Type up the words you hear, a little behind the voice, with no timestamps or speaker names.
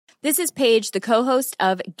This is Paige, the co-host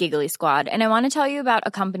of Giggly Squad, and I want to tell you about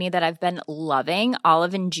a company that I've been loving,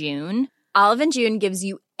 Olive & June. Olive & June gives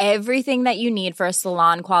you everything that you need for a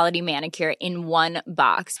salon-quality manicure in one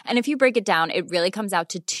box. And if you break it down, it really comes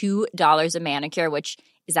out to $2 a manicure, which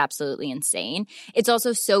is absolutely insane. It's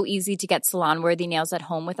also so easy to get salon-worthy nails at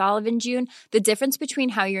home with Olive & June. The difference between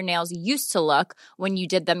how your nails used to look when you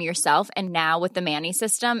did them yourself and now with the Mani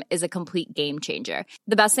system is a complete game changer.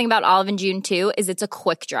 The best thing about Olive & June, too, is it's a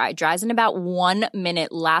quick dry. Dries in about 1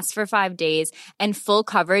 minute, lasts for 5 days, and full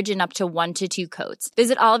coverage in up to 1 to 2 coats.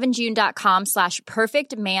 Visit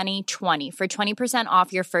oliveandjune.com/perfectmani20 for 20%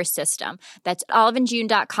 off your first system. That's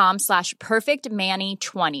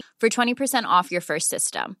oliveandjune.com/perfectmani20 for 20% off your first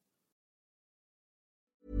system.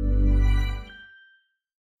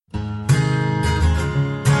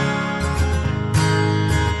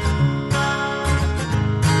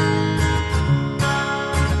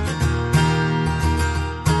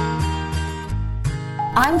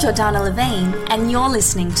 I'm Jordana Levine, and you're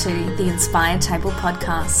listening to the Inspired Table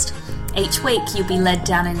podcast. Each week, you'll be led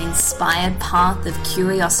down an inspired path of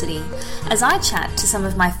curiosity as I chat to some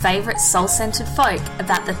of my favourite soul-centered folk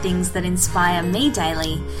about the things that inspire me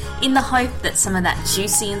daily, in the hope that some of that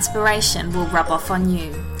juicy inspiration will rub off on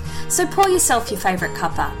you. So pour yourself your favourite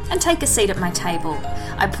cuppa and take a seat at my table.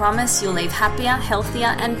 I promise you'll leave happier,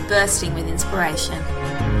 healthier, and bursting with inspiration.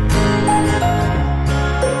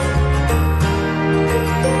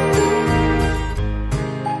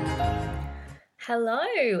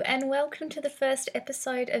 Hello, and welcome to the first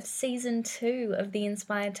episode of Season 2 of the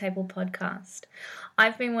Inspired Table podcast.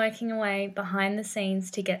 I've been working away behind the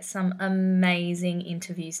scenes to get some amazing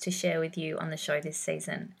interviews to share with you on the show this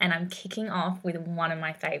season, and I'm kicking off with one of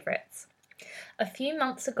my favourites. A few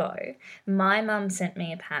months ago, my mum sent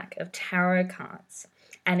me a pack of tarot cards,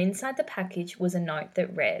 and inside the package was a note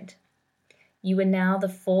that read, "You are now the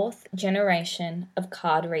 4th generation of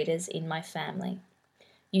card readers in my family.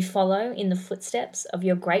 You follow in the footsteps of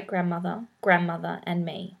your great-grandmother, grandmother, and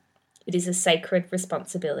me. It is a sacred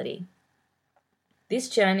responsibility. This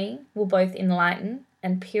journey will both enlighten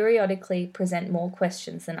and periodically present more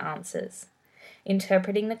questions than answers.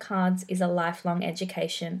 Interpreting the cards is a lifelong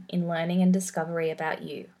education in learning and discovery about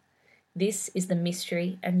you. This is the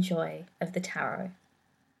mystery and joy of the tarot."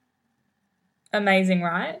 Amazing,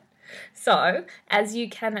 right? So, as you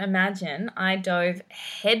can imagine, I dove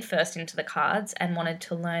headfirst into the cards and wanted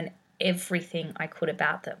to learn everything I could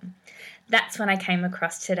about them. That's when I came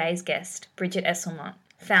across today's guest, Bridget Esselmont,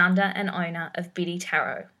 founder and owner of Biddy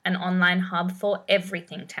Tarot, an online hub for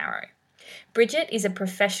everything tarot. Bridget is a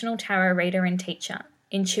professional tarot reader and teacher,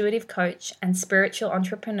 intuitive coach, and spiritual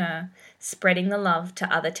entrepreneur, spreading the love to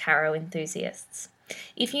other tarot enthusiasts.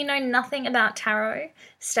 If you know nothing about tarot,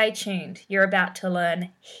 stay tuned. You're about to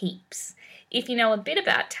learn heaps. If you know a bit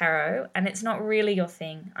about tarot and it's not really your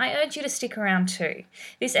thing, I urge you to stick around too.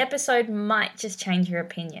 This episode might just change your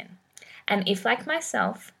opinion. And if, like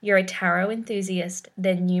myself, you're a tarot enthusiast,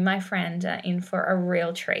 then you, my friend, are in for a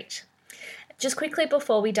real treat. Just quickly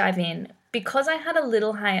before we dive in, because I had a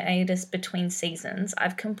little hiatus between seasons,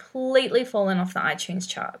 I've completely fallen off the iTunes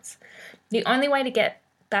charts. The only way to get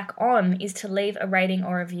back on is to leave a rating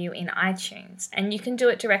or review in iTunes, and you can do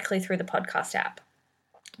it directly through the podcast app.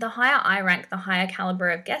 The higher I rank, the higher caliber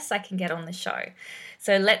of guests I can get on the show.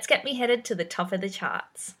 So let's get me headed to the top of the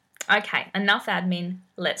charts. Okay, enough admin.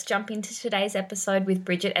 Let's jump into today's episode with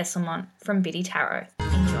Bridget Esselmont from Biddy Tarot.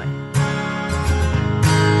 Enjoy.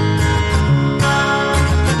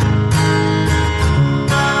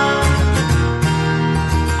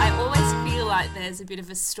 There's a bit of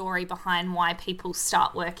a story behind why people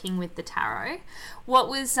start working with the tarot. What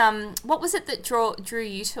was it that drew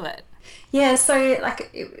you to it? Yeah, so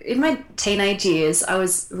like in my teenage years, I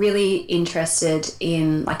was really interested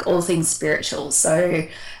in like all things spiritual. So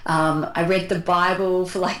I read the Bible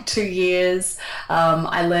for like 2 years.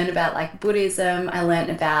 I learned about like Buddhism. I learned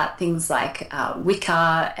about things like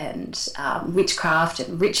Wicca and witchcraft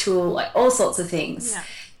and ritual, like all sorts of things. Yeah.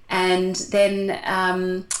 And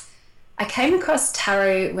then I came across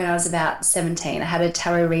tarot when I was about 17. I had a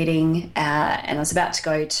tarot reading and I was about to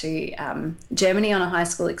go to Germany on a high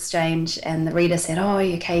school exchange, and the reader said, "Oh,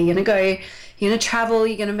 okay, you're going to travel,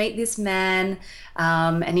 you're going to meet this man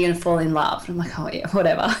and you're going to fall in love." And I'm like, "Oh yeah,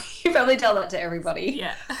 whatever." You probably tell that to everybody.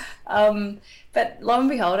 Yeah. But lo and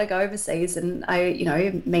behold, I go overseas and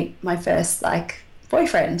I, meet my first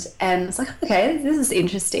boyfriend, and it's like, okay, this is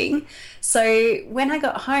interesting. So when I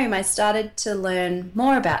got home, I started to learn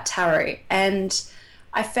more about tarot, and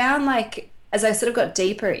I found as I sort of got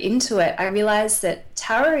deeper into it, I realized that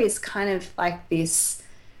tarot is kind of like this,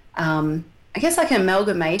 I guess like an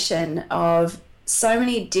amalgamation of so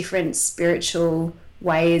many different spiritual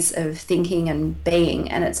ways of thinking and being,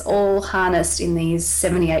 and it's all harnessed in these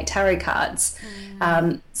 78 tarot cards.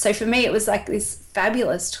 So for me, it was like this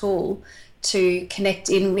fabulous tool to connect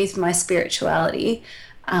in with my spirituality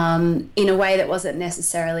in a way that wasn't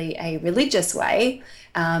necessarily a religious way,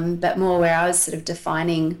 but more where I was sort of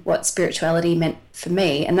defining what spirituality meant for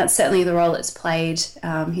me. And that's certainly the role it's played,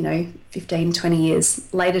 15, 20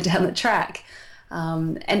 years later down the track.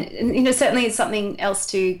 And certainly it's something else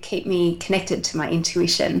to keep me connected to my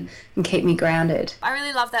intuition and keep me grounded. I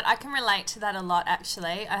really love that. I can relate to that a lot,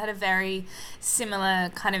 actually. I had a very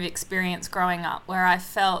similar kind of experience growing up where I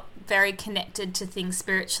felt very connected to things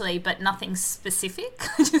spiritually, but nothing specific.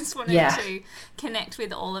 I just wanted to connect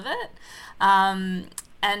with all of it.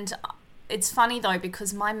 And it's funny though,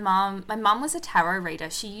 because my mum was a tarot reader.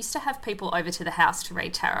 She used to have people over to the house to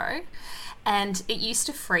read tarot. And it used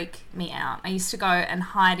to freak me out. I used to go and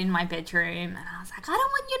hide in my bedroom, and I was like, I don't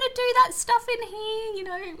want you to do that stuff in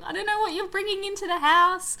here. I don't know what you're bringing into the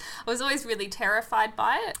house. I was always really terrified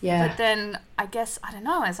by it. Yeah. But then I guess, I don't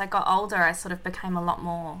know, as I got older, I sort of became a lot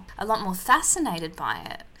more fascinated by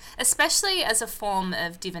it, especially as a form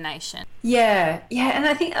of divination. Yeah. And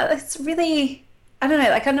I think it's really, I don't know,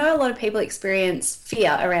 like I know a lot of people experience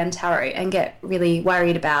fear around tarot and get really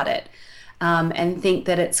worried about it. And think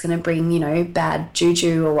that it's going to bring, bad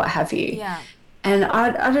juju or what have you. Yeah. And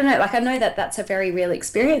I don't know, like I know that that's a very real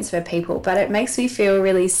experience for people, but it makes me feel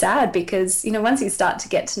really sad because, once you start to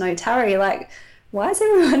get to know tarot, you're like, why is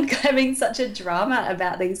everyone having such a drama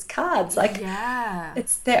about these cards? Like, yeah.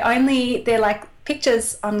 They're like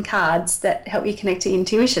pictures on cards that help you connect to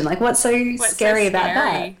intuition. Like, what's so scary about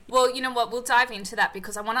that? Well, you know what? We'll dive into that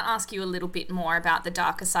because I want to ask you a little bit more about the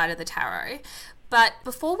darker side of the tarot. But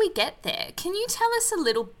before we get there, can you tell us a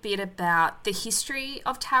little bit about the history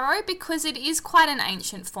of tarot? Because it is quite an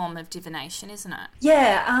ancient form of divination, isn't it?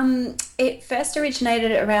 Yeah, it first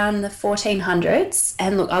originated around the 1400s.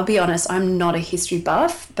 And look, I'll be honest, I'm not a history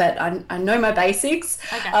buff, but I know my basics.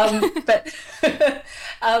 Okay. But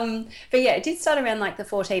yeah, it did start around like the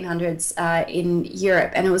 1400s in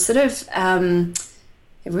Europe. And it was sort of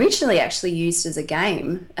originally actually used as a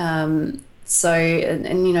game. So,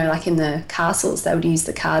 and like in the castles, they would use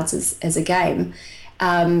the cards as a game.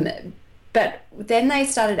 But then they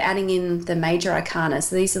started adding in the major arcana.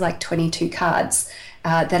 So these are like 22 cards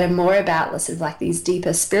that are more about sort of like these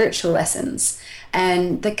deeper spiritual lessons.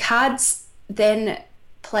 And the cards then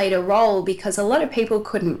played a role because a lot of people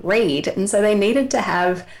couldn't read. And so they needed to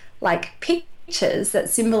have like pictures that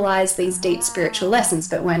symbolized these deep spiritual lessons,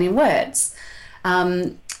 but weren't in words.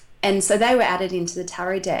 And so they were added into the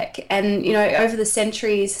tarot deck. And, over the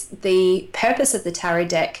centuries, the purpose of the tarot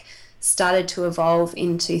deck started to evolve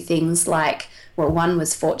into things like, well, one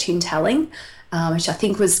was fortune telling, which I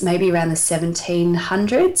think was maybe around the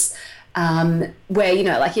 1700s, where,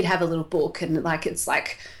 like you'd have a little book and like it's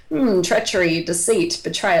like, treachery, deceit,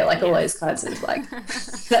 betrayal, like all those kinds of like...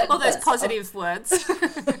 all those positive words.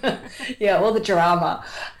 Yeah, all the drama.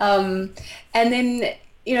 And then...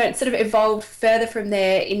 it sort of evolved further from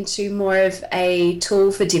there into more of a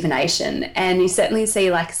tool for divination. And you certainly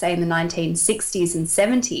see, like, say, in the 1960s and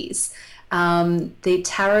 70s, the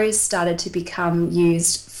tarot started to become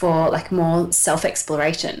used for, like, more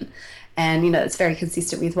self-exploration. And, it's very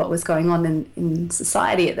consistent with what was going on in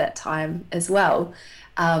society at that time as well.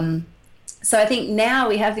 So I think now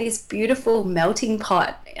we have this beautiful melting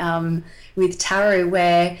pot with tarot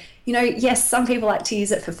where... yes, some people like to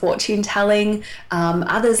use it for fortune telling.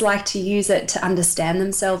 Others like to use it to understand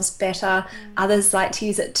themselves better. Others like to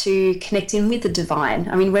use it to connect in with the divine.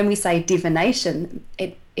 I mean, when we say divination,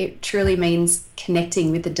 it truly means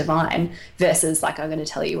connecting with the divine versus like, I'm going to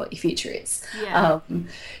tell you what your future is. Yeah.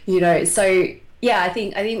 So yeah, I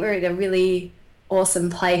think we're in a really awesome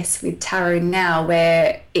place with tarot now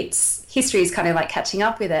where its history is kind of like catching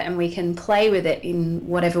up with it and we can play with it in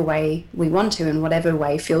whatever way we want to and whatever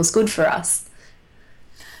way feels good for us.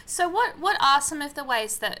 So what are some of the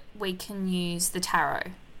ways that we can use the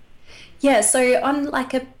tarot? Yeah, so on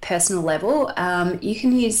like a personal level, you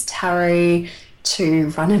can use tarot to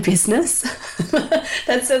run a business.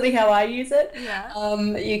 That's certainly how I use it.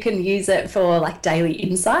 Yeah. You can use it for like daily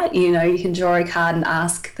insight. You can draw a card and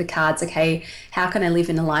ask the cards, okay, how can I live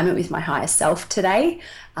in alignment with my higher self today?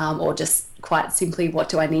 Or just quite simply, what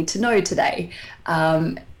do I need to know today?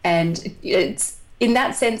 And it's in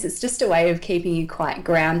that sense, it's just a way of keeping you quite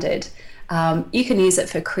grounded. You can use it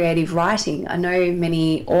for creative writing. I know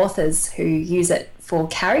many authors who use it for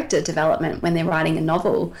character development when they're writing a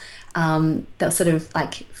novel. They'll sort of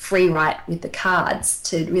like free write with the cards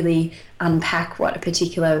to really unpack what a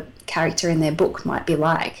particular character in their book might be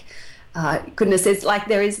like. goodness,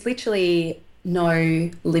 there is literally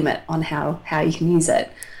no limit on how you can use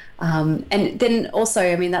it. And then also,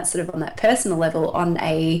 I mean, that's sort of on that personal level, on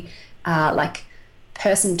a like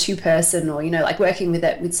person to person, or, like working with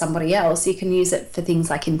it with somebody else. You can use it for things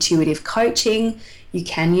like intuitive coaching. You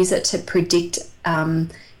can use it to predict,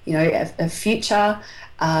 a future.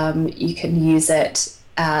 You can use it,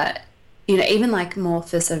 even like more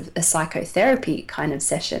for sort of a psychotherapy kind of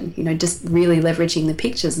session, just really leveraging the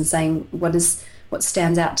pictures and saying, what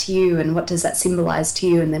stands out to you, and what does that symbolize to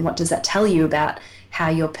you, and then what does that tell you about how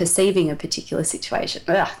you're perceiving a particular situation.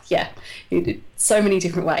 So many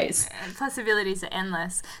different ways. Possibilities are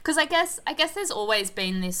endless. Because I guess there's always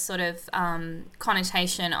been this sort of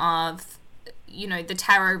connotation of, the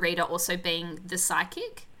tarot reader also being the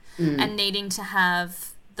psychic, and needing to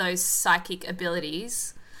have those psychic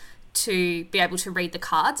abilities to be able to read the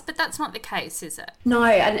cards, but that's not the case, is it? No,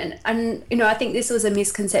 and I think this was a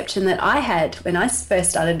misconception that I had when I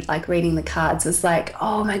first started reading the cards. Was like,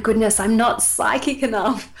 oh my goodness, I'm not psychic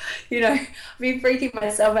enough. I've been freaking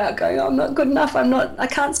myself out, going, oh, I'm not good enough. I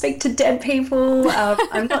can't speak to dead people.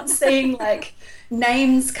 I'm not seeing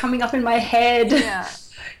names coming up in my head. Yeah.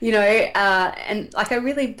 And I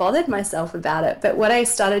really bothered myself about it. But what I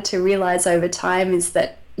started to realize over time is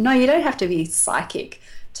that no, you don't have to be psychic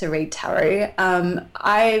to read tarot.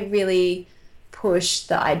 I really push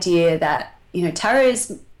the idea that, tarot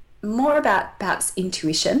is more about perhaps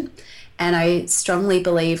intuition, and I strongly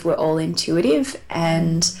believe we're all intuitive,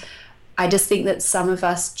 and I just think that some of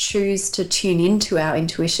us choose to tune into our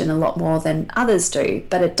intuition a lot more than others do,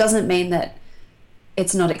 but it doesn't mean that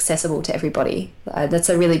it's not accessible to everybody. That's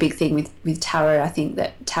a really big thing with tarot. I think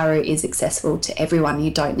that tarot is accessible to everyone. You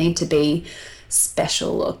don't need to be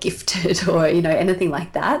special or gifted or anything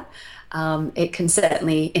like that. It can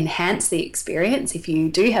certainly enhance the experience if you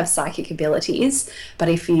do have psychic abilities, but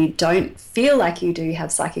if you don't feel like you do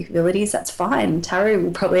have psychic abilities, that's fine. Tarot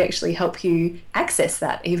will probably actually help you access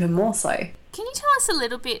that even more so. Can you tell us a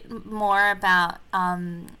little bit more about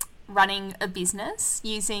running a business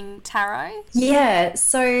using tarot? Yeah,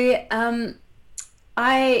 so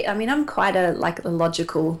I'm quite a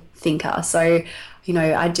logical thinker. So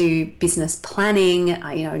I do business planning,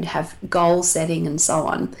 have goal setting and so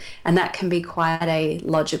on. And that can be quite a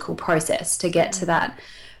logical process to get to that.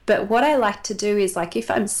 But what I like to do is if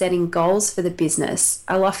I'm setting goals for the business,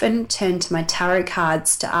 I'll often turn to my tarot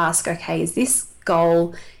cards to ask, okay, is this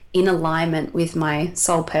goal in alignment with my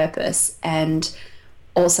soul purpose? And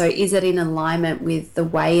also, is it in alignment with the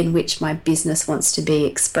way in which my business wants to be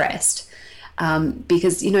expressed?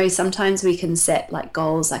 Because, sometimes we can set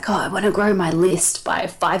goals I want to grow my list by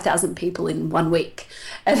 5,000 people in 1 week.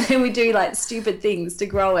 And then we do stupid things to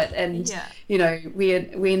grow it. And,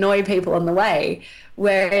 we annoy people on the way.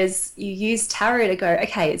 Whereas you use tarot to go,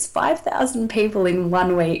 okay, it's 5,000 people in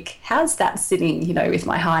 1 week. How's that sitting, with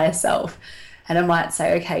my higher self? And I might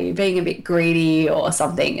say, okay, you're being a bit greedy or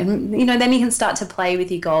something. And, then you can start to play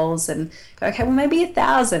with your goals and go, okay, well, maybe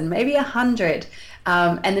 1,000, maybe 100.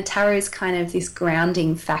 And the tarot is kind of this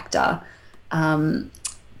grounding factor, to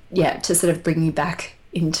sort of bring you back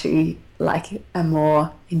into a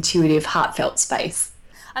more intuitive, heartfelt space.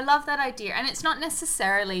 I love that idea, and it's not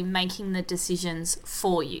necessarily making the decisions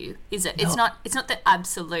for you, is it? No. It's not the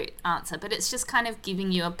absolute answer, but it's just kind of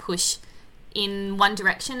giving you a push in one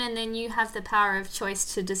direction, and then you have the power of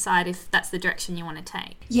choice to decide if that's the direction you want to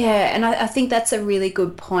take. Yeah, and I think that's a really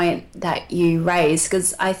good point that you raise,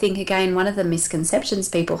 because I think, again, one of the misconceptions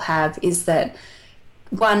people have is that,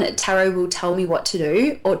 one, tarot will tell me what to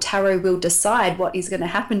do, or tarot will decide what is going to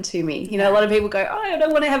happen to me. A lot of people go, oh, I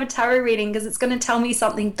don't want to have a tarot reading because it's going to tell me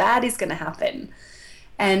something bad is going to happen.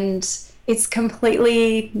 And it's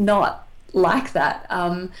completely not like that.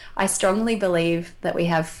 I strongly believe that we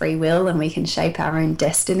have free will and we can shape our own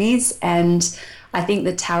destinies, and I think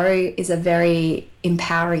the tarot is a very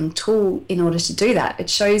empowering tool in order to do that. It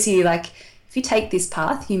shows you if you take this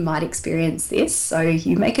path you might experience this, so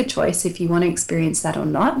you make a choice if you want to experience that or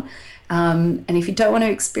not, and if you don't want to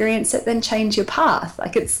experience it, then change your path.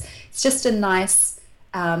 It's just a nice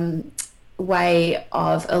way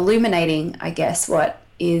of illuminating, I guess, what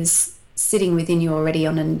is sitting within you already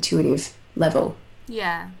on an intuitive level.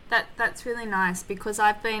 Yeah, that's really nice, because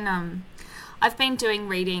I've been doing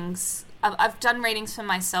readings. I've done readings for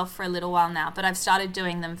myself for a little while now, but I've started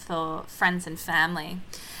doing them for friends and family.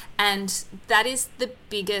 And that is the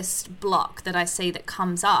biggest block that I see that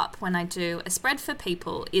comes up when I do a spread for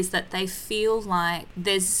people, is that they feel like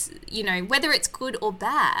there's, whether it's good or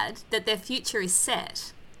bad, that their future is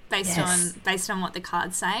set. based on what the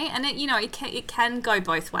cards say. And it can go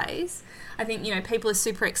both ways. I think, people are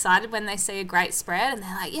super excited when they see a great spread and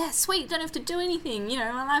they're like, yeah, sweet, don't have to do anything,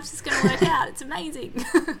 my life's just going to work out, it's amazing.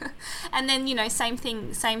 And then, same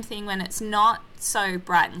thing when it's not so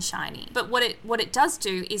bright and shiny. But what it does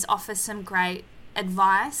do is offer some great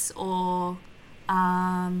advice or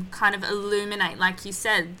kind of illuminate, like you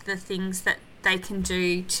said, the things that they can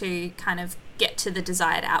do to kind of get to the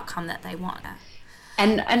desired outcome that they want.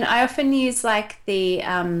 And I often use like the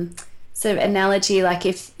sort of analogy, like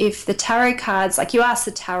if the tarot cards, like you ask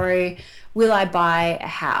the tarot, will I buy a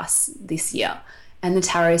house this year? And the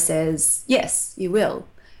tarot says, yes, you will.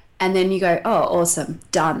 And then you go, oh, awesome,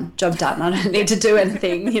 done, job done. I don't need to do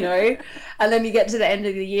anything, And then you get to the end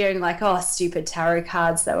of the year and like, oh, stupid tarot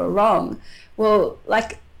cards, they were wrong. Well,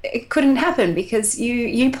 like it couldn't happen because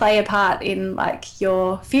you play a part in like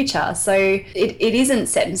your future. So it isn't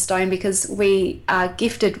set in stone because we are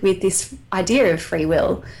gifted with this idea of free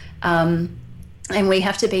will. And we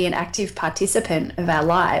have to be an active participant of our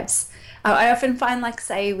lives. I often find, like,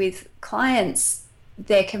 say, with clients,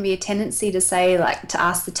 there can be a tendency to say, like, to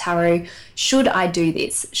ask the tarot, should I do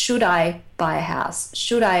this? Should I buy a house?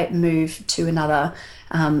 Should I move to another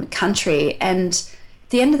country? And at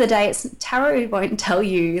the end of the day, tarot won't tell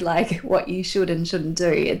you, like, what you should and shouldn't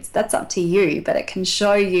do. That's up to you, but it can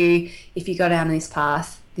show you if you go down this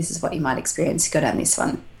path, this is what you might experience. You go down this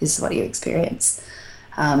one, this is what you experience.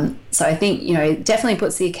 So I think, it definitely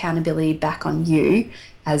puts the accountability back on you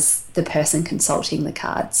as the person consulting the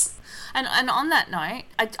cards. And on that note,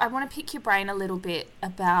 I want to pick your brain a little bit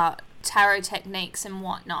about tarot techniques and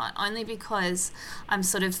whatnot, only because I'm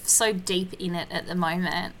sort of so deep in it at the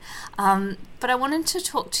moment. But I wanted to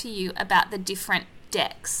talk to you about the different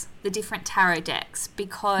decks, the different tarot decks,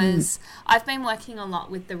 because I've been working a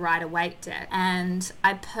lot with the Rider-Waite deck, and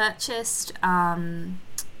I purchased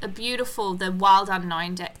the Wild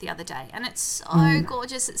Unknown deck the other day, and it's so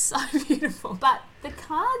gorgeous, it's so beautiful. But the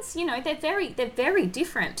cards, they're very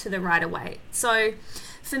different to the Rider-Waite. So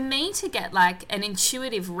for me to get like an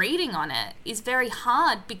intuitive reading on it is very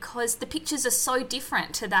hard because the pictures are so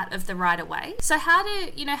different to that of the Rider-Waite. So how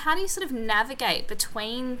do you sort of navigate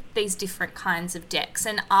between these different kinds of decks,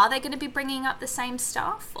 and are they going to be bringing up the same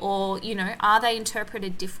stuff, or are they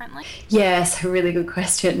interpreted differently? Yes, a really good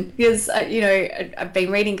question, because I've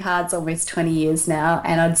been reading cards almost 20 years now,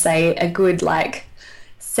 and I'd say a good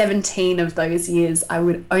 17 of those years I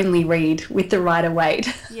would only read with the Rider-Waite.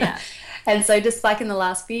 Yeah. And so just like in the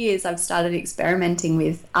last few years, I've started experimenting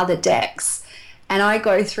with other decks, and I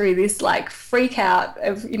go through this freak out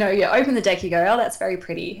of, you open the deck, you go, oh, that's very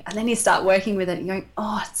pretty. And then you start working with it and you go,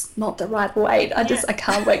 oh, it's not the Rider-Waite. I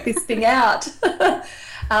can't work this thing out.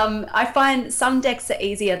 I find some decks are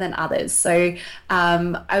easier than others. So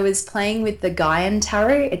I was playing with the Gaian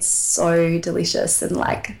Tarot. It's so delicious and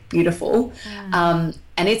beautiful.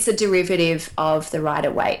 And it's a derivative of the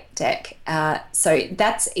Rider-Waite deck. So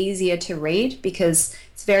that's easier to read because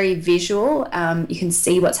it's very visual. You can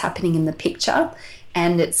see what's happening in the picture,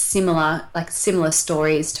 and it's similar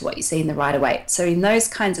stories to what you see in the Rider-Waite. So in those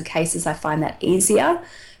kinds of cases, I find that easier.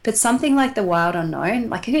 But something like the Wild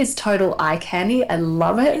Unknown, it is total eye candy. I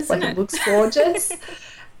love it. It looks gorgeous.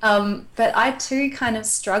 But I too kind of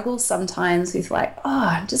struggle sometimes with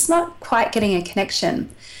I'm just not quite getting a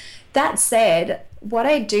connection. That said, what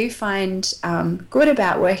I do find good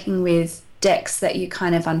about working with decks that you're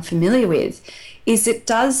kind of unfamiliar with is it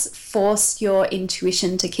does force your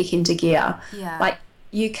intuition to kick into gear. Yeah.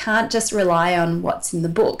 You can't just rely on what's in the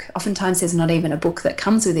book. Oftentimes there's not even a book that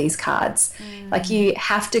comes with these cards. You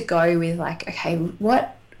have to go with okay,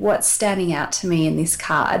 what's standing out to me in this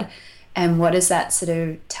card, and what does that sort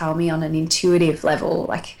of tell me on an intuitive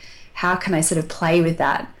level? How can I sort of play with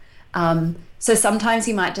that? So sometimes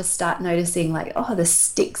you might just start noticing the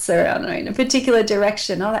sticks are in a particular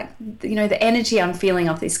direction. The energy I'm feeling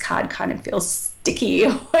off this card kind of feels sticky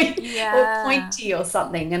or pointy or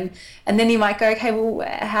something. And then you might go, okay, well,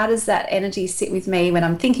 how does that energy sit with me when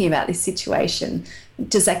I'm thinking about this situation?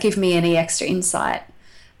 Does that give me any extra insight?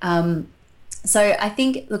 So I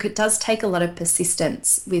think, look, it does take a lot of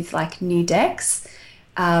persistence with new decks.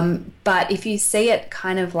 But if you see it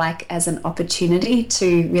kind of as an opportunity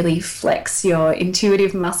to really flex your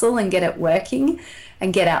intuitive muscle and get it working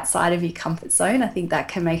and get outside of your comfort zone, I think that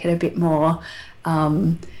can make it a bit more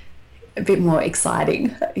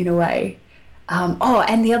exciting in a way.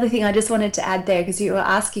 And the other thing I just wanted to add there, because you were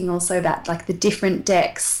asking also about the different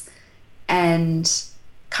decks and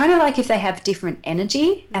kind of if they have different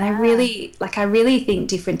energy. And I really think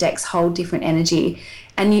different decks hold different energy.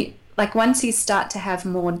 And you once you start to have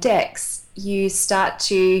more decks, you start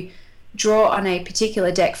to draw on a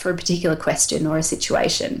particular deck for a particular question or a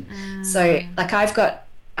situation. So like I've got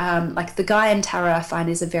like the Gaian Tarot, I find,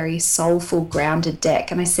 is a very soulful, grounded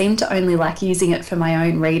deck, and I seem to only like using it for my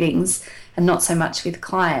own readings and not so much with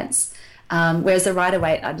clients. Whereas the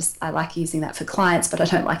Rider-Waite, I like using that for clients, but I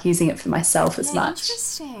don't like using it for myself as much.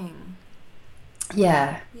 Interesting.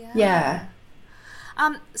 Yeah.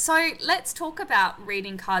 So let's talk about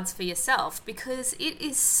reading cards for yourself, because it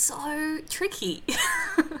is so tricky.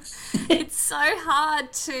 It's so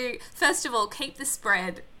hard to, first of all, keep the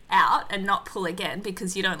spread out and not pull again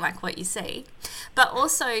because you don't like what you see, but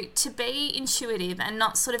also to be intuitive and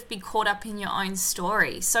not sort of be caught up in your own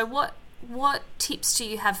story. So what tips do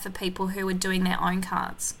you have for people who are doing their own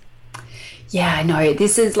cards? Yeah, I know.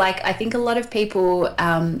 This is like, I think a lot of people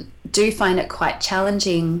do find it quite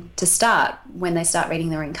challenging to start when they start reading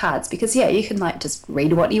their own cards, because you can like just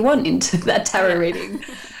read what you want into that tarot reading.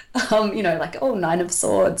 Like, 9 of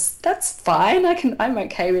Swords, that's fine. I'm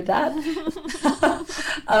okay with that.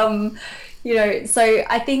 So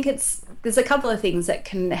I think there's a couple of things that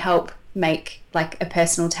can help make like a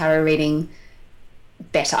personal tarot reading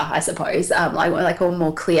better, I suppose, or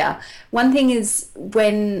more clear. One thing is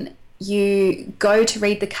when you go to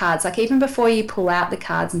read the cards, like even before you pull out the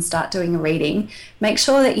cards and start doing a reading, make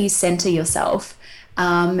sure that you center yourself.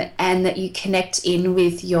 And that you connect in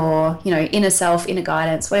with your, inner self, inner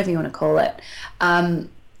guidance, whatever you want to call it,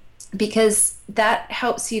 because that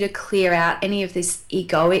helps you to clear out any of this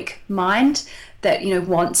egoic mind that,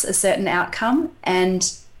 wants a certain outcome.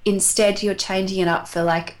 And instead you're changing it up for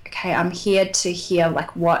like, okay, I'm here to hear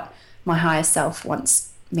like what my higher self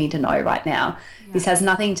wants me to know right now. Yeah. This has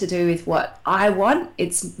nothing to do with what I want.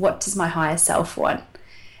 It's what does my higher self want?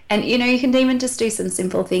 And, you can even just do some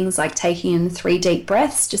simple things like taking in 3 deep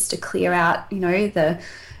breaths just to clear out, the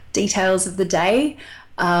details of the day.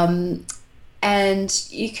 And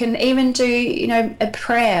you can even do, a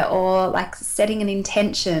prayer or like setting an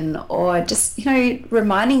intention or just,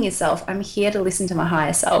 reminding yourself, I'm here to listen to my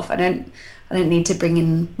higher self. I don't need to bring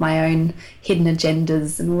in my own hidden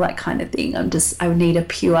agendas and all that kind of thing. I need a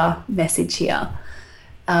pure message here.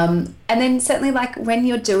 And then certainly like when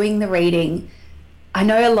you're doing the reading, I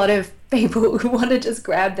know a lot of people who want to just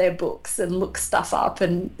grab their books and look stuff up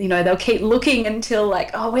and, they'll keep looking until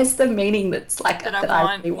like, where's the meaning that's like that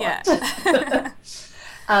I really want. Yeah.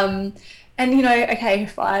 And, okay,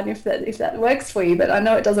 fine if that works for you, but I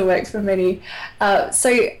know it doesn't work for many.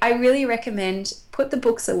 So I really recommend put the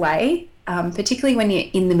books away, particularly when you're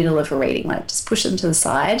in the middle of a reading, like just push them to the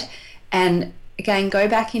side and again, go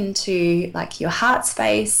back into like your heart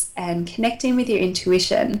space and connect in with your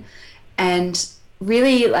intuition and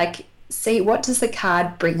really like see what does the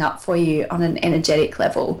card bring up for you on an energetic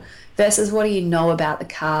level versus what do you know about the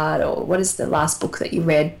card or what is the last book that you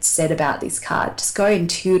read said about this card. Just go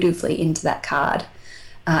intuitively into that card.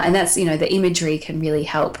 And that's, the imagery can really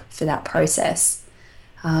help for that process.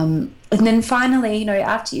 And then finally,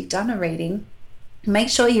 after you've done a reading, make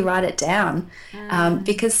sure you write it down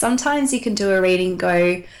because sometimes you can do a reading and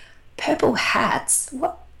go, purple hats,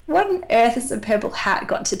 what on earth has a purple hat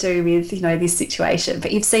got to do with, this situation?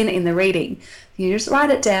 But you've seen it in the reading. You just write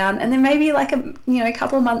it down and then maybe like a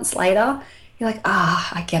couple of months later, you're like,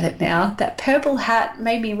 I get it now. That purple hat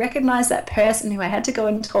made me recognize that person who I had to go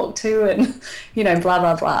and talk to and, blah,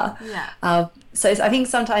 blah, blah. Yeah. So I think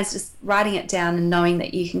sometimes just writing it down and knowing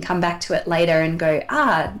that you can come back to it later and go,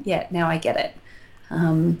 now I get it.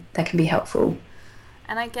 That can be helpful.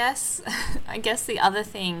 And I guess the other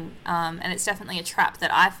thing, and it's definitely a trap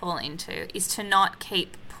that I fall into, is to not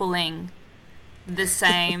keep pulling the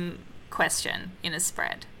same question in a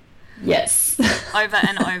spread. Yes. Over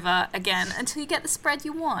and over again until you get the spread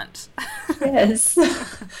you want. Yes.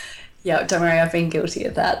 Yeah, don't worry, I've been guilty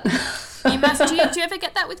of that. You must. Do you ever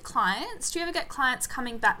get that with clients? Do you ever get clients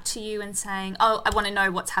coming back to you and saying, I want to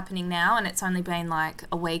know what's happening now, and it's only been like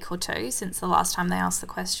a week or 2 since the last time they asked the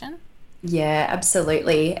question? Yeah,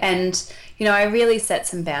 absolutely. And, I really set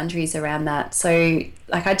some boundaries around that. So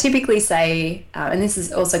like I typically say, and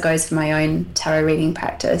this also goes for my own tarot reading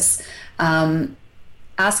practice,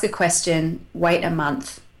 ask a question, wait a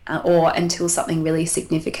month or until something really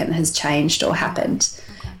significant has changed or happened.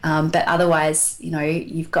 Okay. But otherwise,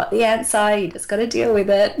 you've got the answer, you just got to deal with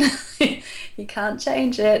it. You can't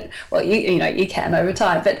change it. Well, you can over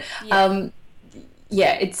time, but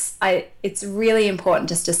it's really important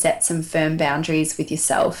just to set some firm boundaries with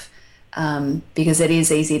yourself because it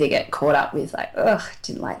is easy to get caught up with like,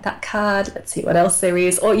 didn't like that card. Let's see what else there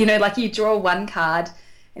is. Or, like you draw one card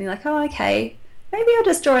and you're like, okay, maybe I'll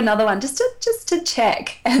just draw another one just to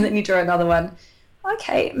check. And then you draw another one.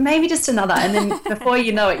 okay, maybe just another. And then before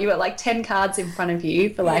you know it, you got like 10 cards in front of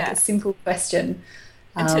you for like a simple question.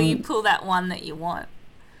 Until you pull that one that you want.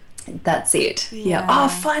 That's it. Yeah. Oh,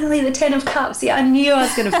 finally the 10 of Cups. Yeah, I knew I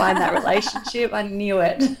was going to find that relationship. I knew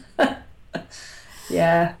it.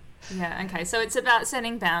 Yeah. Yeah, okay. So it's about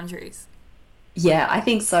setting boundaries. Yeah, I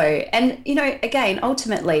think so. And, again,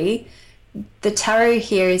 ultimately, the tarot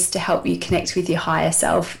here is to help you connect with your higher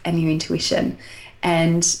self and your intuition.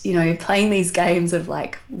 And, playing these games of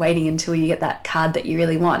like waiting until you get that card that you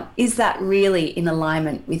really want, is that really in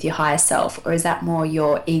alignment with your higher self, or is that more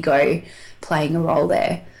your ego playing a role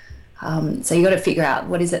there? So you got to figure out,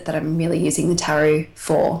 what is it that I'm really using the tarot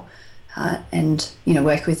for, and,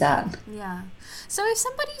 work with that. Yeah. So if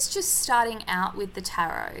somebody's just starting out with the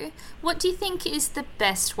tarot, what do you think is the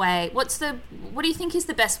best way? What do you think is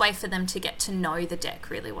the best way for them to get to know the deck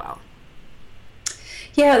really well?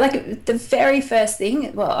 Yeah, like the very first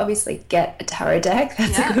thing, well, obviously get a tarot deck.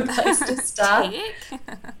 That's a good place to start.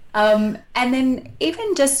 And then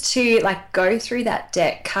even just to like go through that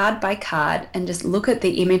deck card by card and just look at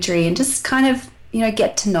the imagery and just kind of,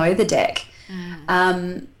 get to know the deck.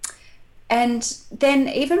 And then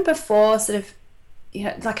even before sort of,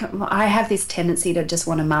 like I have this tendency to just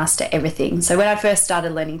want to master everything. So when I first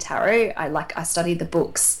started learning tarot, I studied the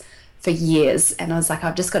books for years and I was like,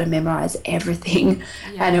 I've just got to memorize everything.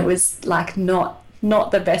 And it was like not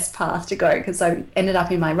the best path to go, because I ended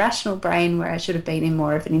up in my rational brain where I should have been in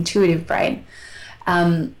more of an intuitive brain.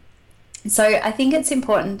 So I think it's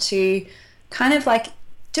important to kind of like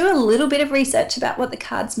do a little bit of research about what the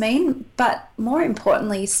cards mean, but more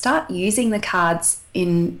importantly, start using the cards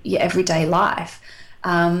in your everyday life.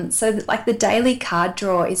 So like the daily card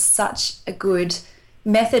draw is such a good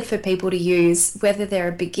method for people to use, whether they're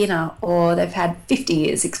a beginner or they've had 50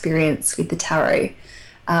 years experience with the tarot.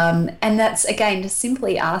 And that's, again, just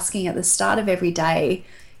simply asking at the start of every day,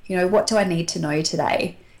 what do I need to know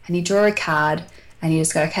today? And you draw a card and you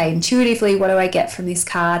just go, okay, intuitively, what do I get from this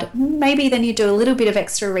card? Maybe then you do a little bit of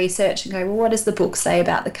extra research and go, well, what does the book say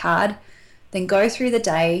about the card? Then go through the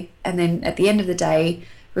day, and then at the end of the day,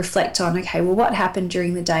 reflect on, okay, well, what happened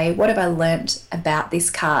during the day? What have I learnt about this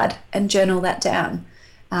card? And journal that down.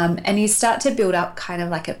 And you start to build up kind of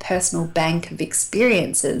like a personal bank of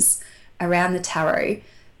experiences around the tarot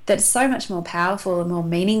that's so much more powerful and more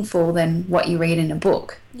meaningful than what you read in a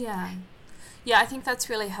book. Yeah, I think that's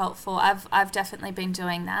really helpful. I've definitely been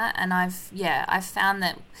doing that, and I've found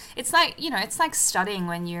that it's like, it's like studying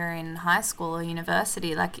when you're in high school or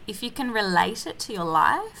university. Like if you can relate it to your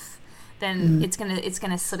life, then it's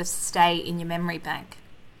gonna sort of stay in your memory bank.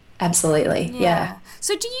 Absolutely. Yeah.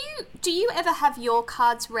 So do you ever have your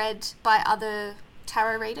cards read by other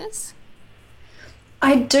tarot readers?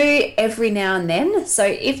 I do every now and then. So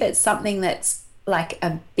if it's something that's like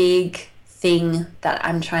a big thing that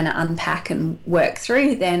I'm trying to unpack and work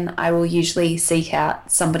through, then I will usually seek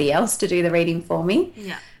out somebody else to do the reading for me.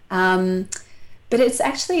 Yeah. But it's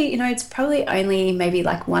actually, it's probably only maybe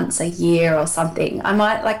like once a year or something. I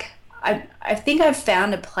might I think I've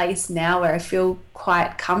found a place now where I feel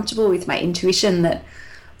quite comfortable with my intuition, that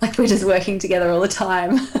like we're just working together all the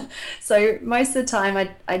time. So most of the time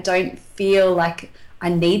I don't feel like I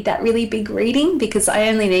need that really big reading, because I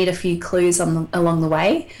only need a few clues along the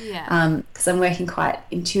way. Yeah. Because I'm working quite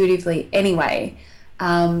intuitively anyway.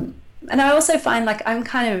 And I also find like I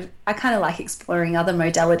kind of like exploring other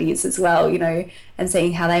modalities as well, and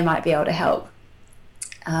seeing how they might be able to help.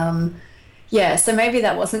 So maybe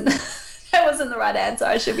that wasn't the right answer.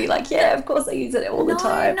 I should be like, yeah, of course I use it all the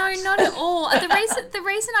time. No, not at all. The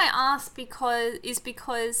reason I ask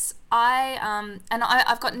because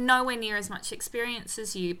I've got nowhere near as much experience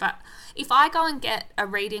as you, but if I go and get a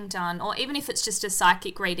reading done, or even if it's just a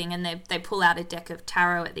psychic reading and they pull out a deck of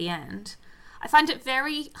tarot at the end, I find it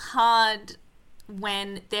very hard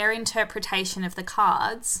when their interpretation of the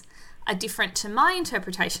cards are different to my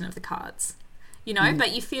interpretation of the cards,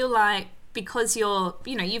 but you feel like, because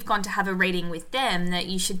you've gone to have a reading with them, that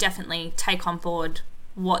you should definitely take on board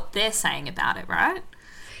what they're saying about it, right?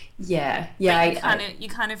 Yeah. You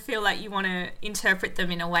kind of feel like you want to interpret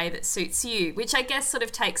them in a way that suits you, which I guess sort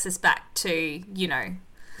of takes us back to,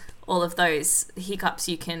 all of those hiccups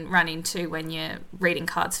you can run into when you're reading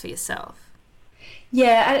cards for yourself.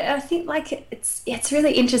 Yeah, I think like it's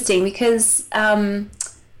really interesting, because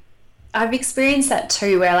I've experienced that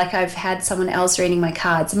too, where like I've had someone else reading my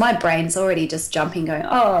cards and my brain's already just jumping, going,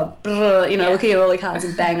 looking at all the cards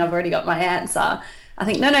and bang, I've already got my answer. I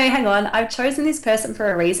think, no, hang on. I've chosen this person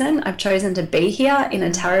for a reason. I've chosen to be here in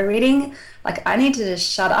a tarot reading. Like I need to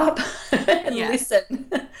just shut up and listen.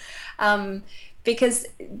 Because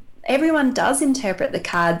everyone does interpret the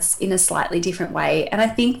cards in a slightly different way. And I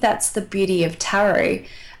think that's the beauty of tarot.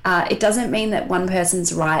 It doesn't mean that one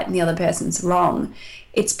person's right and the other person's wrong.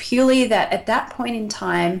 It's purely that at that point in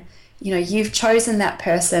time, you know, you've chosen that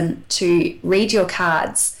person to read your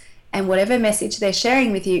cards, and whatever message they're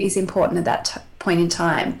sharing with you is important at that point in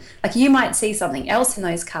time. Like, you might see something else in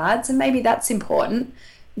those cards, and maybe that's important,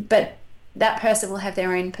 but that person will have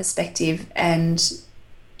their own perspective, and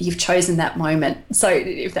you've chosen that moment. So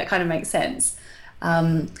if that kind of makes sense.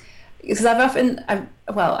 Because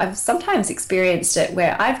I've sometimes experienced it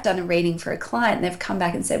where I've done a reading for a client and they've come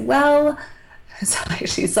back and said, well, so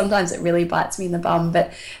actually sometimes it really bites me in the bum,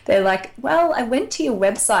 but they're like, well, I went to your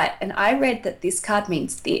website and I read that this card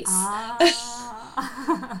means this.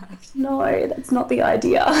 No, that's not the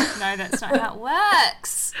idea. No, that's not how it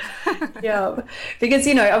works. Yeah, because,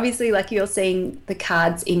 you know, obviously, like, you're seeing the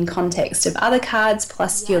cards in context of other cards,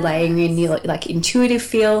 plus you're laying in your, like, intuitive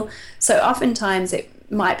feel. So oftentimes it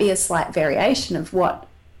might be a slight variation of what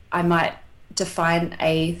I might define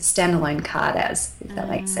a standalone card as, if that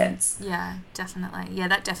makes sense. Yeah, definitely. Yeah,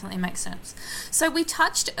 that definitely makes sense. So we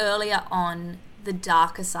touched earlier on the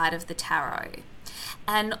darker side of the tarot.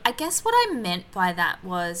 And I guess what I meant by that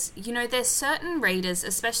was, you know, there's certain readers,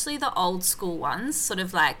 especially the old school ones, sort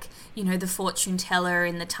of like, you know, the fortune teller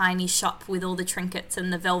in the tiny shop with all the trinkets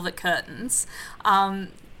and the velvet curtains,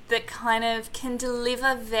 that kind of can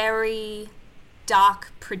deliver very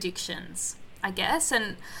dark predictions, I guess.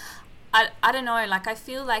 And I don't know, like, I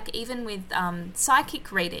feel like even with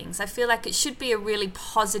psychic readings, I feel like it should be a really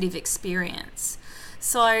positive experience.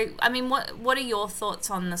 So, I mean, what are your thoughts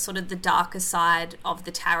on the sort of the darker side of the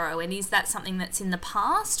tarot? And is that something that's in the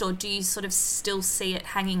past, or do you sort of still see it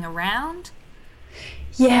hanging around?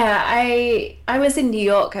 Yeah, I was in New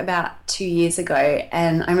York about 2 years ago,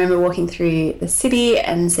 and I remember walking through the city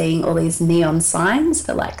and seeing all these neon signs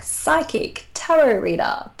for, like, psychic, tarot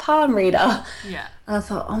reader, palm reader. Yeah. And I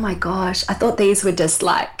thought, oh my gosh, I thought these were just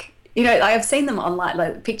like, you know, I've seen them online,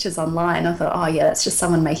 like pictures online. I thought, oh yeah, that's just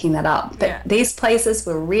someone making that up. But these places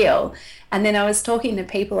were real. And then I was talking to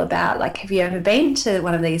people about, like, have you ever been to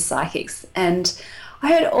one of these psychics? And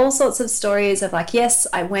I heard all sorts of stories of, like, yes,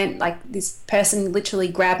 I went, like, this person literally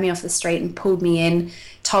grabbed me off the street and pulled me in,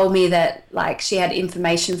 told me that, like, she had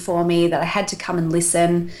information for me, that I had to come and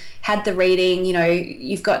listen, had the reading, you know,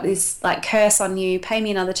 you've got this, like, curse on you, pay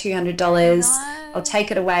me another $200, I'll take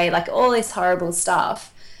it away, like, all this horrible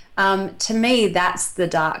stuff. To me, that's the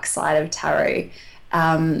dark side of tarot,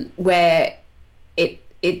 where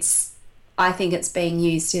it's I think it's being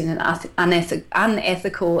used in an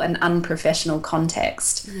unethical and unprofessional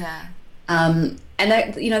context. Yeah. And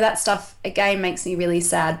that, you know, that stuff again makes me really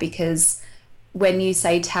sad, because when you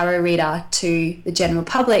say tarot reader to the general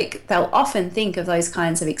public, they'll often think of those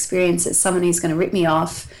kinds of experiences, someone who's going to rip me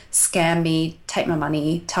off, scam me, take my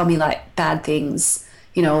money, tell me, like, bad things,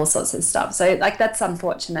 you know, all sorts of stuff. So, like, that's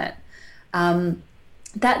unfortunate.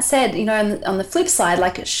 That said, you know, on the flip side,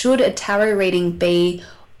 like, should a tarot reading be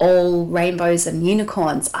all rainbows and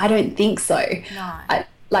unicorns? I don't think so. No.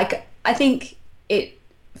 I think it,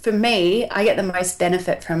 for me, I get the most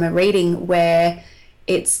benefit from a reading where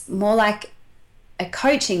it's more like a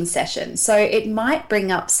coaching session. So it might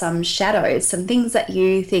bring up some shadows, some things that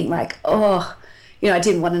you think, like, oh, you know, I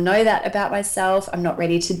didn't want to know that about myself. I'm not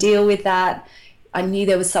ready to deal with that. I knew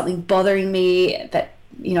there was something bothering me that,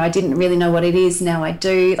 you know, I didn't really know what it is. Now I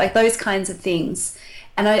do. Like, those kinds of things.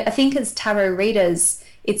 And I think as tarot readers,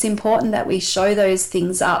 it's important that we show those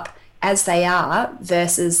things up as they are,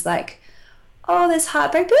 versus, like, oh, there's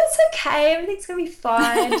heartbreak, but it's okay, everything's going to be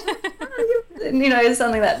fine. You know,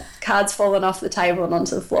 something that card's fallen off the table and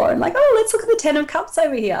onto the floor, and, like, oh, let's look at the 10 of Cups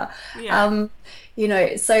over here. Yeah. You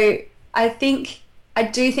know, so I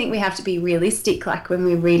do think we have to be realistic, like, when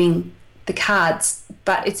we're reading the cards,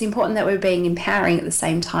 but it's important that we're being empowering at the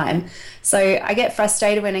same time. So I get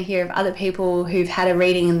frustrated when I hear of other people who've had a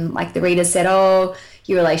reading and, like, the reader said, oh,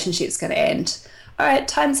 your relationship's going to end. All right,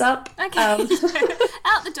 time's up. Okay. Out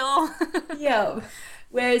the door. Yeah.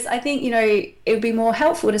 Whereas I think, you know, it would be more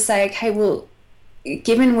helpful to say, okay, well,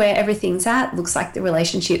 given where everything's at, looks like the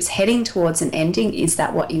relationship's heading towards an ending. Is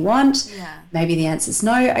that what you want? Yeah. Maybe the answer's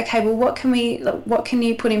no. Okay, well, what can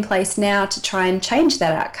you put in place now to try and change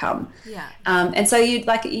that outcome? Yeah. And so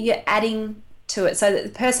you're adding to it so that the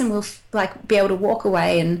person will, like, be able to walk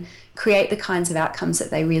away and create the kinds of outcomes that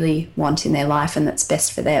they really want in their life and that's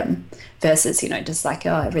best for them, versus, you know, just like,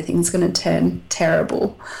 oh, everything's going to turn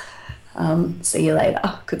terrible. See you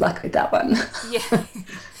later. Good luck with that one. Yeah.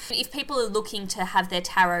 If people are looking to have their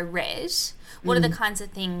tarot read, what are the kinds of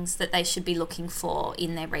things that they should be looking for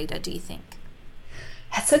in their reader, do you think?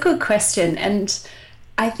 That's a good question. And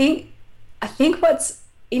I think what's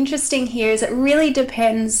interesting here is it really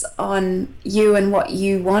depends on you and what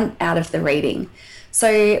you want out of the reading.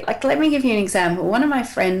 So, like, let me give you an example. One of my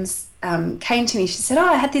friends came to me. She said, "Oh,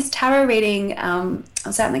 I had this tarot reading. I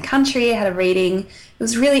was out in the country. I had a reading. It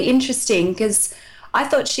was really interesting because I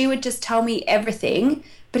thought she would just tell me everything,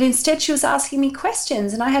 but instead she was asking me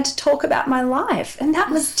questions, and I had to talk about my life, and that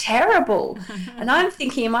was terrible." And I'm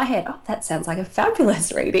thinking in my head, "Oh, that sounds like a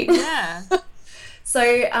fabulous reading." Yeah. So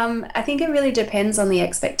I think it really depends on the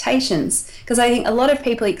expectations, because I think a lot of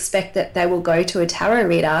people expect that they will go to a tarot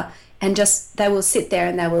reader and just they will sit there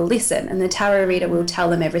and they will listen, and the tarot reader will tell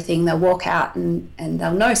them everything. They'll walk out and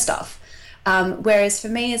they'll know stuff. Whereas for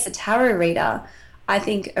me as a tarot reader, I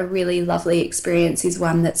think a really lovely experience is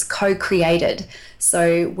one that's co-created.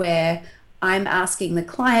 So where I'm asking the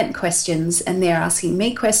client questions and they're asking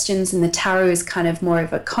me questions, and the tarot is kind of more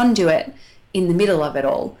of a conduit in the middle of it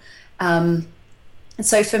all. And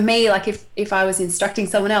so for me, like if I was instructing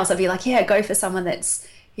someone else, I'd be like, yeah, go for someone that's,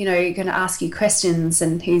 going to ask you questions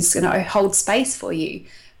and who's going to hold space for you.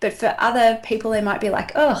 But for other people, they might be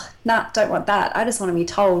like, oh, nah, don't want that. I just want to be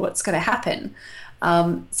told what's going to happen.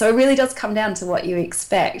 So it really does come down to what you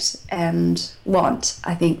expect and want,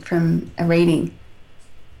 I think, from a reading.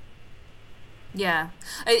 Yeah,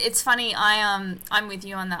 it's funny. I'm with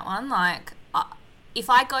you on that one. Like, if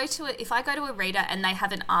I go to a reader and they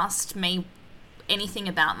haven't asked me anything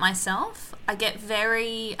about myself, I get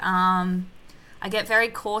very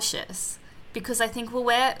cautious, because I think,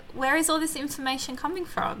 well, where is all this information coming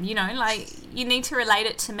from? Like, you need to relate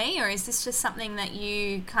it to me, or is this just something that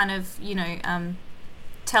you kind of,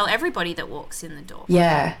 tell everybody that walks in the door?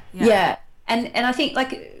 Yeah. And I think,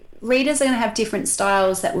 like, readers are going to have different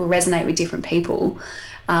styles that will resonate with different people.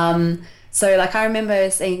 So, like, I remember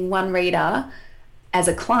seeing one reader as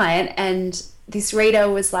a client, and this reader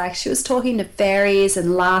was like, she was talking to fairies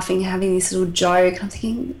and laughing, having this little joke. I'm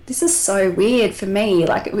thinking, this is so weird for me.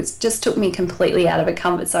 Like, it was just took me completely out of a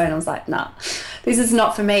comfort zone. I was like, nah, this is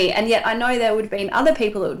not for me. And yet I know there would have been other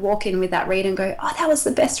people that would walk in with that read and go, oh, that was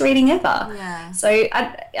the best reading ever. Yeah. So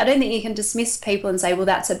I don't think you can dismiss people and say, well,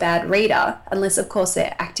 that's a bad reader, unless, of course,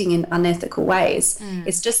 they're acting in unethical ways.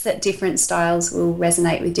 It's just that different styles will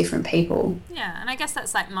resonate with different people. Yeah, and I guess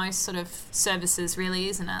that's like most sort of services, really,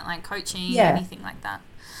 isn't it? Like coaching, anything like that.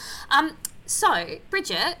 So,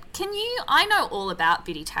 Bridget, I know all about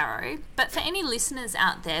Biddy Tarot, but for any listeners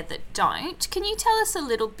out there that don't, can you tell us a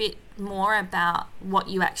little bit more about what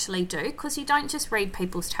you actually do? Because you don't just read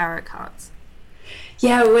people's tarot cards.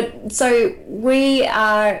 Yeah, so we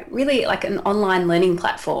are really like an online learning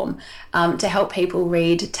platform to help people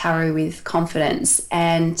read tarot with confidence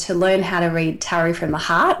and to learn how to read tarot from the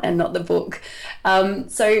heart and not the book.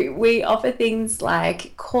 So we offer things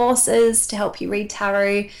like courses to help you read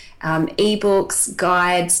tarot, ebooks,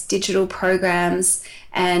 guides, digital programs,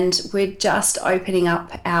 and we're just opening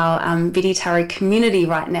up our Biddy Tarot community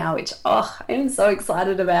right now, which I'm so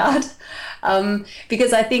excited about.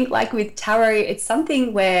 Because I think, like with tarot, it's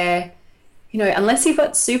something where, unless you've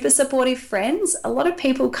got super supportive friends, a lot of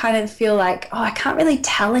people kind of feel like, oh, I can't really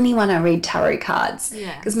tell anyone I read tarot cards,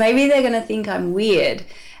 because maybe they're going to think I'm weird.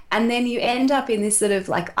 And then you end up in this sort of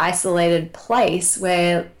like isolated place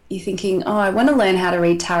where you're thinking, oh, I want to learn how to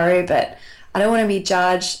read tarot, but I don't want to be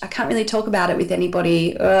judged. I can't really talk about it with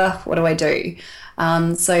anybody. What do I do?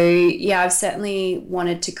 So I've certainly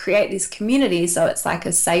wanted to create this community so it's like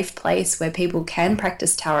a safe place where people can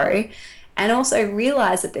practice tarot and also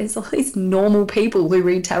realize that there's all these normal people who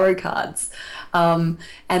read tarot cards, and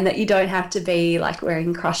that you don't have to be like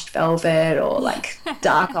wearing crushed velvet or like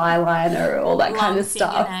dark eyeliner or all that kind of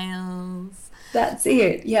stuff. Fingernails. That's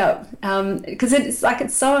it. Yeah. Because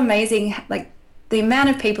it's so amazing, like the amount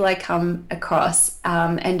of people I come across,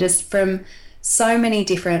 and just from so many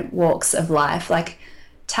different walks of life. Like,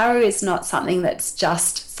 tarot is not something that's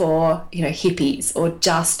just for, hippies or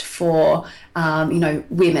just for,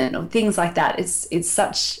 women or things like that. It's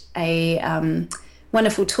such a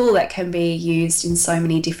wonderful tool that can be used in so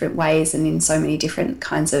many different ways and in so many different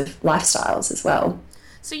kinds of lifestyles as well.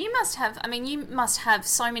 So you must have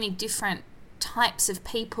so many different types of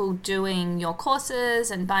people doing your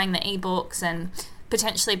courses and buying the ebooks and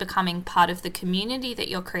potentially becoming part of the community that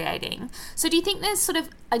you're creating. So do you think there's sort of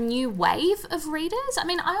a new wave of readers? I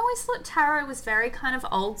mean, I always thought tarot was very kind of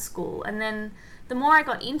old school, and then the more I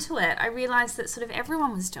got into it, I realized that sort of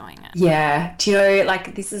everyone was doing it. Yeah. Do you know,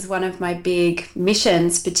 like, this is one of my big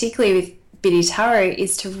missions, particularly with Biddy Tarot,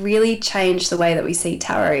 is to really change the way that we see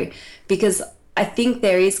tarot, because I think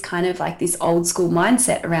there is kind of like this old school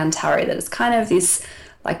mindset around tarot that it's kind of this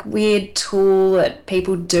like weird tool that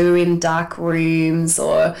people do in dark rooms,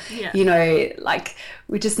 or you know, like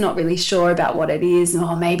we're just not really sure about what it is,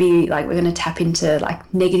 or maybe like we're going to tap into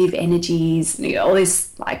like negative energies, you know, all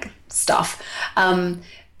this like stuff.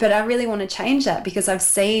 But I really want to change that, because I've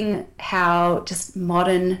seen how just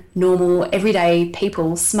modern, normal, everyday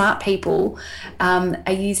people, smart people,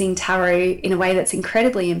 are using tarot in a way that's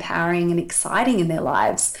incredibly empowering and exciting in their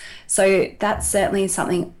lives. So that's certainly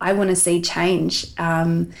something I want to see change,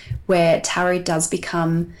 where tarot does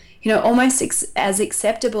become, you know, almost as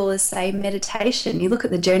acceptable as, say, meditation. You look at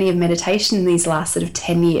the journey of meditation in these last sort of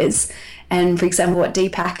 10 years, and, for example, what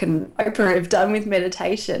Deepak and Oprah have done with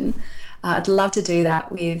meditation. I'd love to do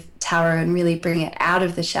that with tarot and really bring it out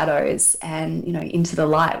of the shadows and, you know, into the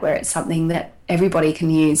light, where it's something that everybody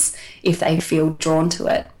can use if they feel drawn to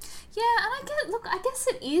it. Yeah, and I guess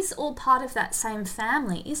it is all part of that same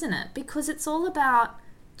family, isn't it? Because it's all about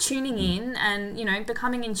tuning in and, you know,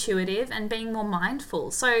 becoming intuitive and being more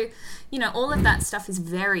mindful. So, you know, all of that stuff is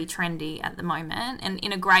very trendy at the moment, and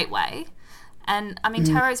in a great way. And I mean,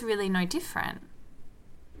 tarot is really no different.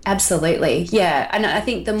 Absolutely. Yeah. And I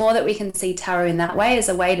think the more that we can see tarot in that way, as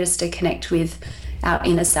a way just to connect with our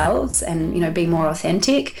inner selves and, you know, be more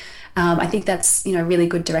authentic, I think that's, you know, really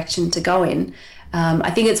good direction to go in. I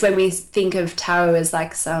think it's when we think of tarot as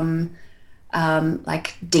like some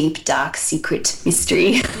like deep, dark, secret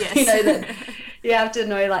mystery, Yes. you know, that you have to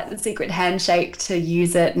know like the secret handshake to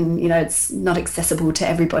use it, and, you know, it's not accessible to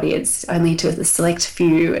everybody, it's only to a select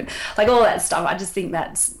few, and like all that stuff. I just think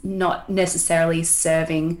that's not necessarily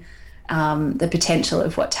serving the potential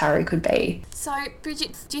of what tarot could be. So,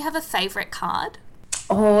 Bridget, do you have a favourite card?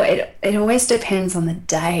 Oh, it always depends on the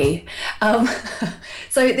day.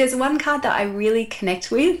 So there's one card that I really connect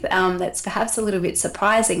with, that's perhaps a little bit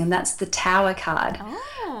surprising, and that's the Tower card. Oh.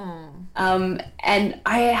 And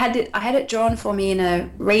I had it drawn for me in a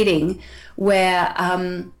reading where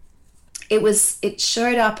it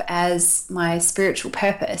showed up as my spiritual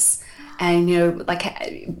purpose, and, you know, like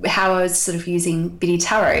how I was sort of using Biddy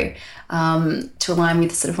Tarot to align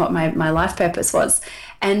with sort of what my life purpose was.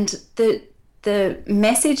 And the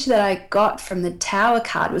message that I got from the Tower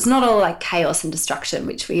card was not all like chaos and destruction,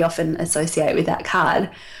 which we often associate with that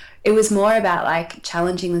card. It was more about like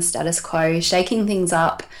challenging the status quo, shaking things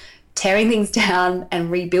up, tearing things down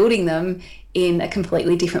and rebuilding them in a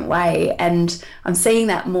completely different way. And I'm seeing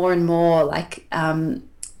that more and more, like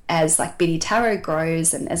as like Biddy Tarot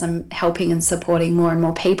grows, and as I'm helping and supporting more and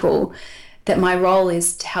more people, that my role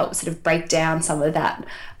is to help sort of break down some of that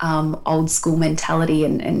old school mentality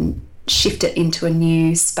and shift it into a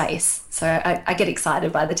new space. So I get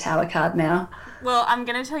excited by the Tower card now. Well, I'm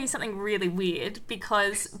going to tell you something really weird,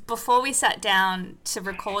 because before we sat down to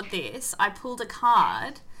record this, I pulled a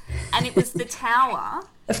card and it was the Tower.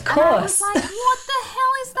 Of course. And I was like, what the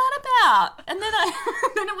hell is that about? And then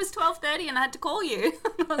then it was 12:30 and I had to call you.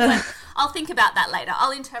 I was like, I'll think about that later.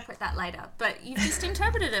 I'll interpret that later. But you've just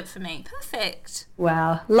interpreted it for me. Perfect.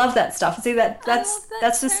 Wow. Love that stuff. See, that's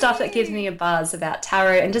the stuff that gives me a buzz about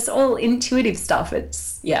tarot and just all intuitive stuff.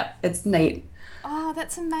 It's neat. Oh,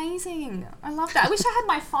 that's amazing. I love that. I wish I had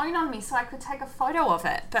my phone on me so I could take a photo of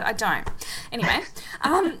it, but I don't. Anyway,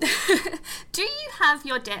 do you have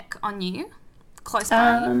your deck on you? Close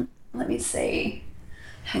by? Let me see.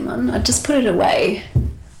 Hang on. I just put it away.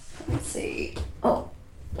 Let's see. Oh,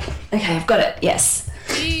 okay. I've got it. Yes.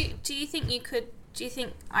 Do you think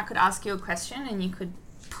I could ask you a question and you could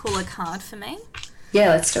pull a card for me? Yeah,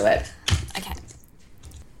 let's do it. Okay.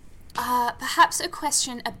 Perhaps a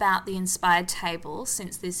question about the Inspired Table,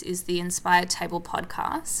 since this is the Inspired Table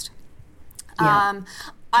podcast. Yeah.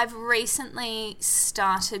 I've recently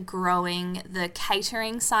started growing the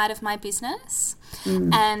catering side of my business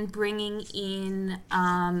and bringing in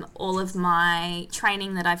all of my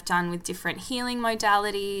training that I've done with different healing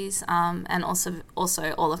modalities, and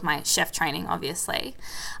also all of my chef training, obviously.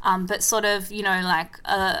 But sort of, you know, like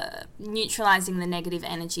neutralizing the negative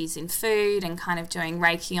energies in food and kind of doing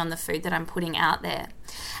Reiki on the food that I'm putting out there.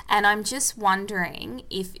 And I'm just wondering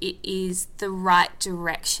if it is the right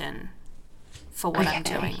direction for what I'm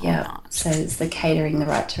doing or not. So is the catering the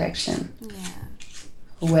right direction? Yeah.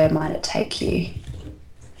 Where might it take you?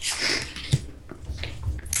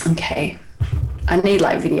 Okay. I need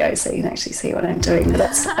like video so you can actually see what I'm doing, but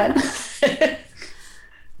that's fine.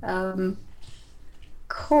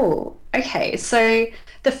 Cool. Okay, so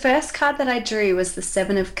the first card that I drew was the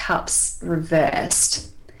Seven of Cups reversed.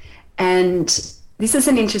 And this is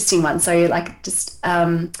an interesting one. So like just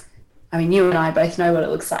I mean, you and I both know what it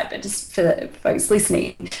looks like, but just for the folks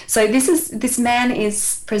listening. So this man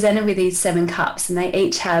is presented with these 7 cups, and they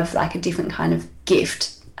each have like a different kind of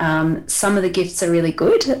gift Some of the gifts are really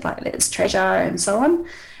good, like there's treasure and so on.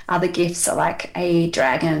 Other gifts are like a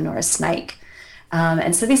dragon or a snake.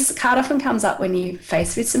 And so this card often comes up when you're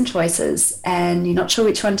faced with some choices and you're not sure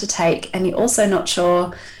which one to take, and you're also not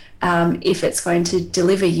sure if it's going to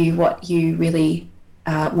deliver you what you really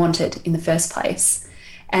wanted in the first place.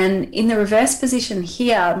 And in the reverse position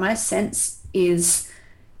here, my sense is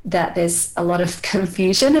that there's a lot of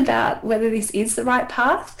confusion about whether this is the right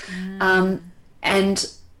path.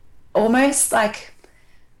 And almost like,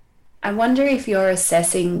 I wonder if you're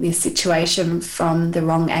assessing this situation from the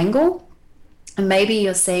wrong angle. And maybe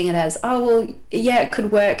you're seeing it as, oh, well, yeah, it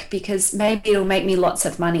could work because maybe it'll make me lots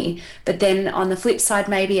of money. But then on the flip side,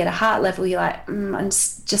 maybe at a heart level, you're like,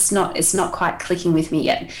 it's not quite clicking with me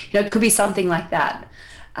yet. It could be something like that.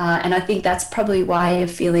 And I think that's probably why you're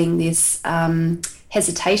feeling this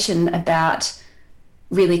hesitation about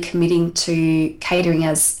really committing to catering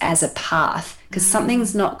as a path, because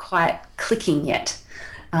something's not quite clicking yet.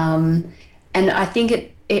 And I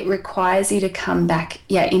think it requires you to come back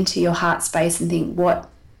into your heart space and think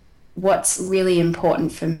what's really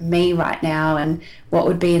important for me right now, and what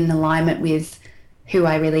would be in alignment with who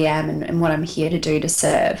I really am and what I'm here to do to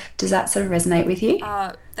serve. Does that sort of resonate with you?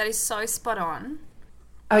 That is so spot on.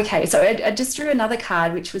 Okay, so I just drew another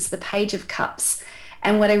card, which was the Page of Cups.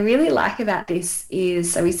 And what I really like about this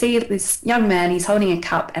is, so we see this young man, he's holding a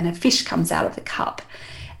cup and a fish comes out of the cup.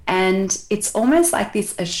 And it's almost like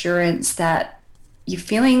this assurance that you're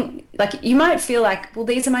feeling like, you might feel like, well,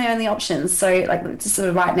 these are my only options. So like, just sort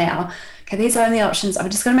of right now, okay, these are only options. I'm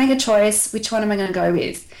just going to make a choice. Which one am I going to go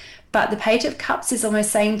with? But the Page of Cups is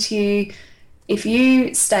almost saying to you, if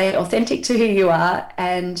you stay authentic to who you are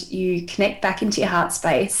and you connect back into your heart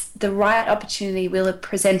space, the right opportunity will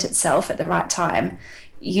present itself at the right time.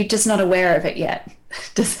 You're just not aware of it yet.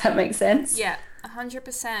 Does that make sense? Yeah,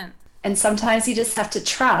 100%. And sometimes you just have to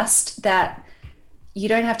trust that you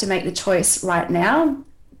don't have to make the choice right now,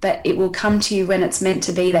 but it will come to you when it's meant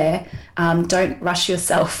to be there. Don't rush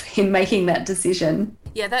yourself in making that decision.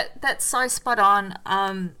 Yeah, that's so spot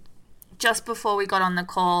on. Just before we got on the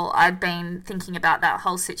call, I'd been thinking about that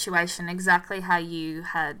whole situation, exactly how you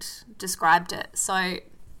had described it. So,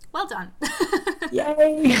 well done.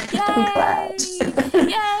 Yay! Yay! I'm glad.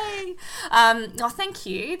 Yay! Oh, thank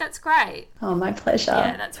you. That's great. Oh, my pleasure.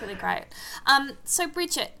 Yeah, that's really great. So,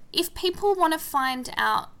 Bridget, if people want to find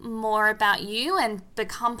out more about you and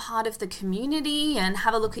become part of the community and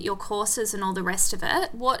have a look at your courses and all the rest of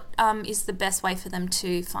it, what is the best way for them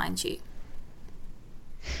to find you?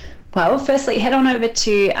 Well, firstly, head on over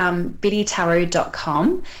to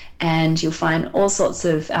biddytarot.com and you'll find all sorts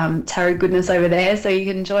of tarot goodness over there. So you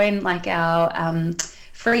can join like our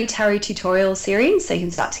free tarot tutorial series, so you can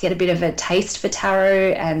start to get a bit of a taste for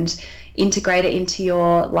tarot and integrate it into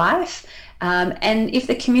your life. And if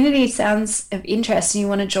the community sounds of interest and you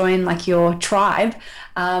want to join like your tribe,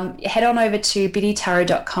 head on over to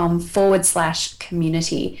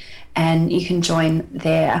biddytarot.com/community and you can join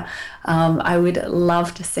there. I would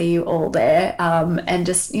love to see you all there and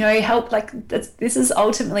just, help. Like this is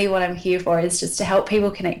ultimately what I'm here for, is just to help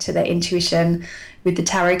people connect to their intuition with the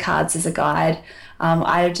tarot cards as a guide.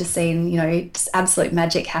 I've just seen, just absolute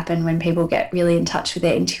magic happen when people get really in touch with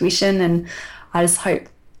their intuition, and I just hope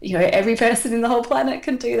every person in the whole planet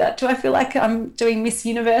can do that. Do I feel like I'm doing Miss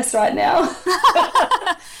Universe right now?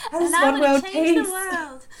 And I want to change the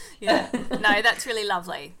world. Yeah, no, that's really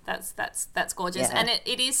lovely. That's gorgeous, yeah. And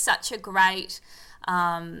it is such a great,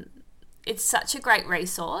 it's such a great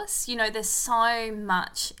resource. There's so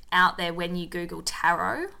much out there when you Google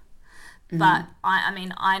tarot, but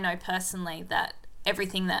I know personally that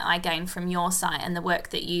everything that I gain from your site and the work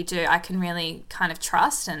that you do, I can really kind of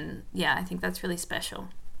trust, and yeah, I think that's really special.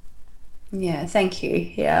 Yeah, thank you.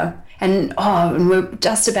 Yeah. And we're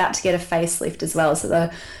just about to get a facelift as well. So the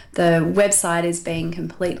website is being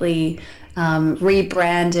completely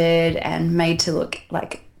rebranded and made to look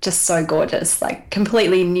like just so gorgeous, like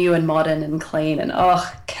completely new and modern and clean, and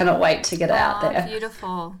cannot wait to get it out there.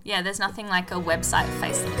 Beautiful. Yeah, there's nothing like a website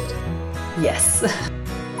facelift. Yes.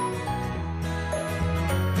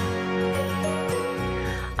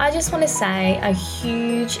 I just want to say a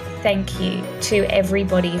huge thank you to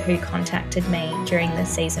everybody who contacted me during the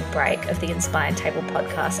season break of the Inspired Table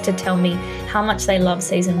podcast to tell me how much they loved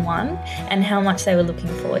season 1 and how much they were looking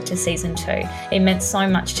forward to season 2. It meant so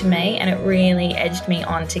much to me, and it really edged me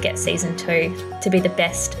on to get season 2 to be the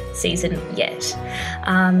best season yet.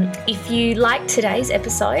 If you liked today's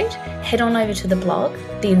episode, head on over to the blog,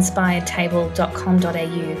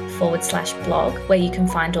 theinspiredtable.com.au/blog, where you can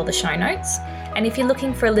find all the show notes. And if you're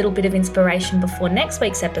looking for a little bit of inspiration before next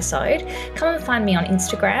week's episode, episode, come and find me on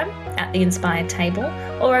Instagram at The Inspired Table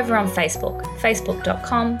or over on Facebook,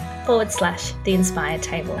 facebook.com/The Inspired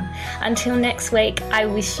Table. Until next week, I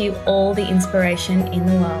wish you all the inspiration in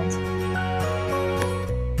the world.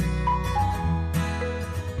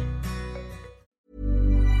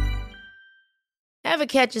 Ever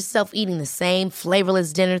catch yourself eating the same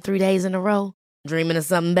flavorless dinner 3 days in a row? Dreaming of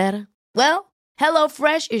something better? Well,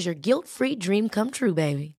 HelloFresh is your guilt-free dream come true,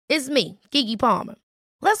 baby. It's me, Keke Palmer.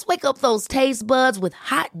 Let's wake up those taste buds with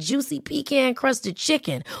hot, juicy pecan-crusted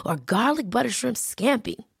chicken or garlic butter shrimp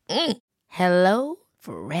scampi. Hello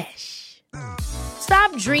Fresh.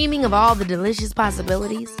 Stop dreaming of all the delicious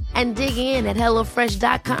possibilities and dig in at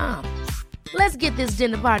HelloFresh.com. Let's get this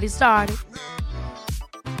dinner party started.